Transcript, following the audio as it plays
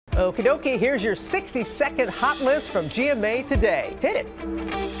Okie dokie, here's your 60-second hot list from GMA today. Hit it.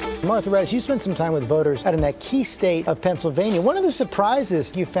 Martha Raddatz, you spent some time with voters out in that key state of Pennsylvania. One of the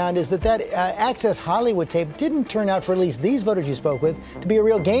surprises you found is that Access Hollywood tape didn't turn out, for at least these voters you spoke with, to be a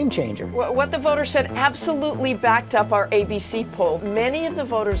real game changer. What the voters said absolutely backed up our ABC poll. Many of the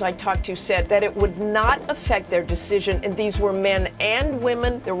voters I talked to said that it would not affect their decision, and these were men and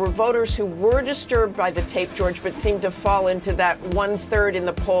women. There were voters who were disturbed by the tape, George, but seemed to fall into that 1/3 in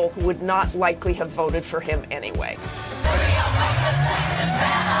the poll who would not likely have voted for him anyway. Oh,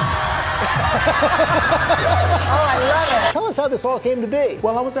 I love it. Tell us how this all came to be.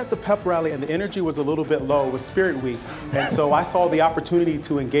 Well, I was at the pep rally and the energy was a little bit low. It was Spirit Week. And so I saw the opportunity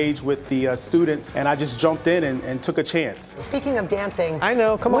to engage with the students, and I just jumped in and took a chance. Speaking of dancing. I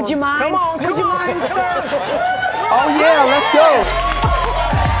know, come on. Would you mind? Come on, Would you mind, sir? Oh, yeah, let's go.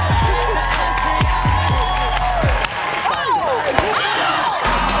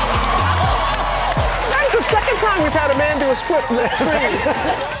 Second time we've had a man do a split screen.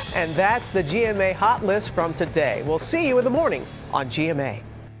 And that's the GMA Hot List from today. We'll see you in the morning on GMA.